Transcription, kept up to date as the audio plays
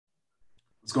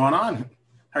What's going on?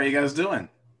 How are you guys doing?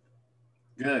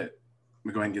 Good.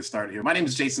 We're going to get started here. My name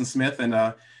is Jason Smith, and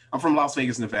I'm from Las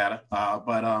Vegas, Nevada.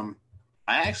 But I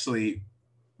actually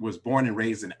was born and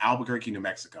raised in Albuquerque, New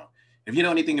Mexico. If you know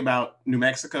anything about New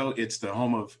Mexico, it's the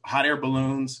home of hot air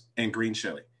balloons and green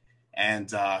chili.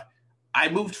 And I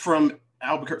moved from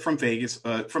Albuquerque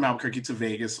to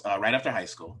Vegas right after high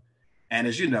school. And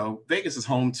as you know, Vegas is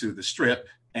home to the Strip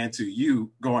and to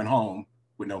you going home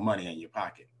with no money in your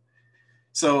pocket.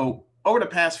 So over the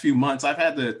past few months, I've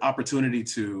had the opportunity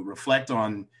to reflect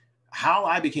on how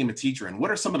I became a teacher and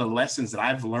what are some of the lessons that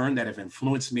I've learned that have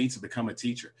influenced me to become a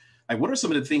teacher. Like, what are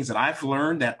some of the things that I've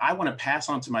learned that I want to pass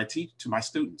on to to my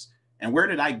students? And where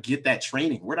did I get that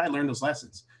training? Where did I learn those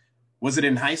lessons? Was it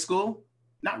in high school?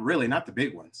 Not really, not the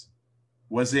big ones.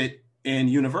 Was it in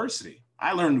university?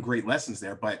 I learned great lessons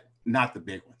there, but not the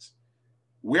big ones.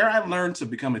 Where I learned to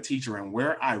become a teacher and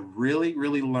where I really,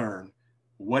 really learned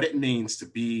what it means to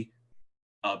be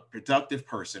a productive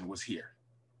person was here.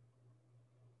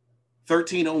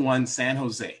 1301 San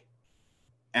Jose.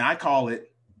 And I call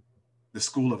it the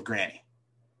School of Granny.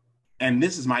 And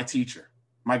this is my teacher,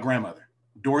 my grandmother,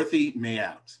 Dorothy May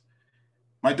Adams.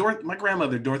 My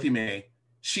grandmother, Dorothy May,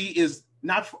 she is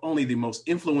not only the most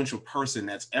influential person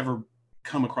that's ever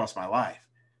come across my life,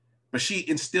 but she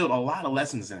instilled a lot of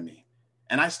lessons in me.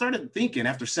 And I started thinking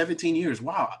after 17 years,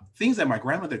 wow, things that my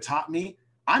grandmother taught me,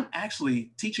 I'm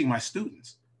actually teaching my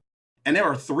students. And there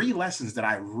are three lessons that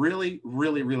I really,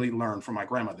 really, really learned from my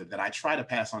grandmother that I try to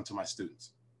pass on to my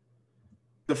students.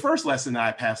 The first lesson that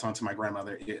I passed on to my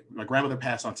grandmother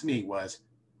passed on to me was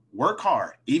work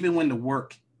hard, even when the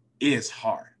work is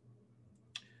hard.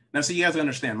 Now, so you guys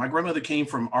understand, my grandmother came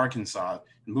from Arkansas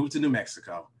and moved to New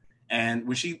Mexico. And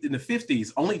when she, in the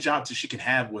 50s, only job that she could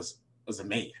have was a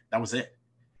maid. That was it.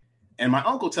 And my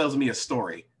uncle tells me a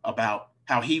story about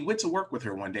how he went to work with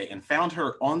her one day and found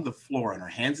her on the floor on her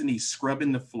hands and knees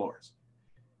scrubbing the floors.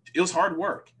 It was hard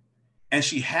work. And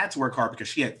she had to work hard because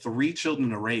she had three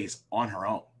children to raise on her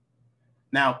own.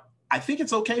 Now, I think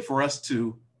it's okay for us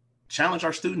to challenge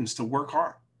our students to work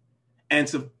hard and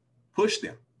to push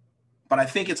them. But I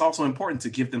think it's also important to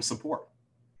give them support.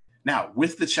 Now,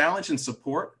 with the challenge and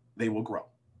support, they will grow.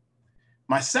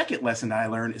 My second lesson that I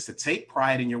learned is to take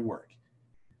pride in your work.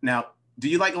 Now, do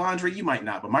you like laundry? You might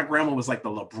not, but my grandma was like the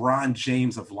LeBron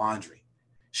James of laundry.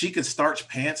 She could starch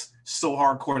pants so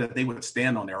hardcore that they would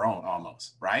stand on their own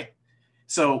almost, right?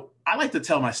 So I like to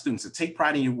tell my students to take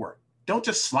pride in your work. Don't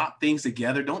just slop things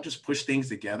together. Don't just push things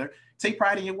together. Take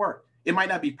pride in your work. It might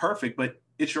not be perfect, but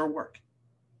it's your work.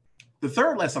 The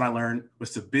third lesson I learned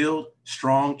was to build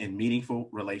strong and meaningful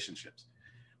relationships.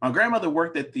 My grandmother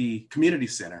worked at the community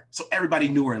center, so everybody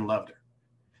knew her and loved her.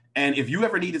 And if you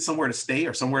ever needed somewhere to stay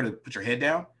or somewhere to put your head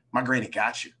down, my granny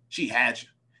got you. She had you.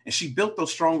 And she built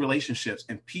those strong relationships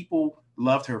and people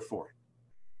loved her for it.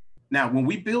 Now, when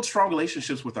we build strong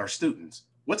relationships with our students,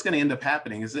 what's going to end up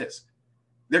happening is this.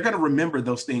 They're going to remember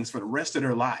those things for the rest of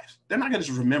their lives. They're not going to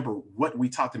just remember what we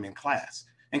taught them in class.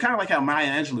 And kind of like how Maya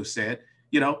Angelou said,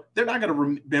 they're not going to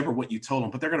remember what you told them,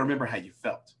 but they're going to remember how you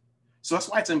felt. So that's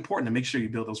why it's important to make sure you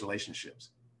build those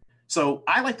relationships. So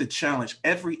I like to challenge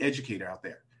every educator out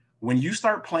there. When you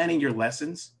start planning your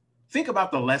lessons, think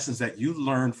about the lessons that you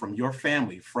learned from your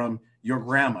family, from your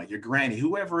grandma, your granny,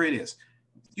 whoever it is.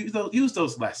 Use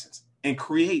those lessons and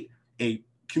create a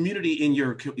community in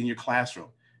your classroom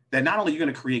that not only you're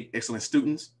going to create excellent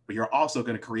students, but you're also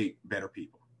going to create better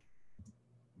people.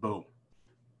 Boom.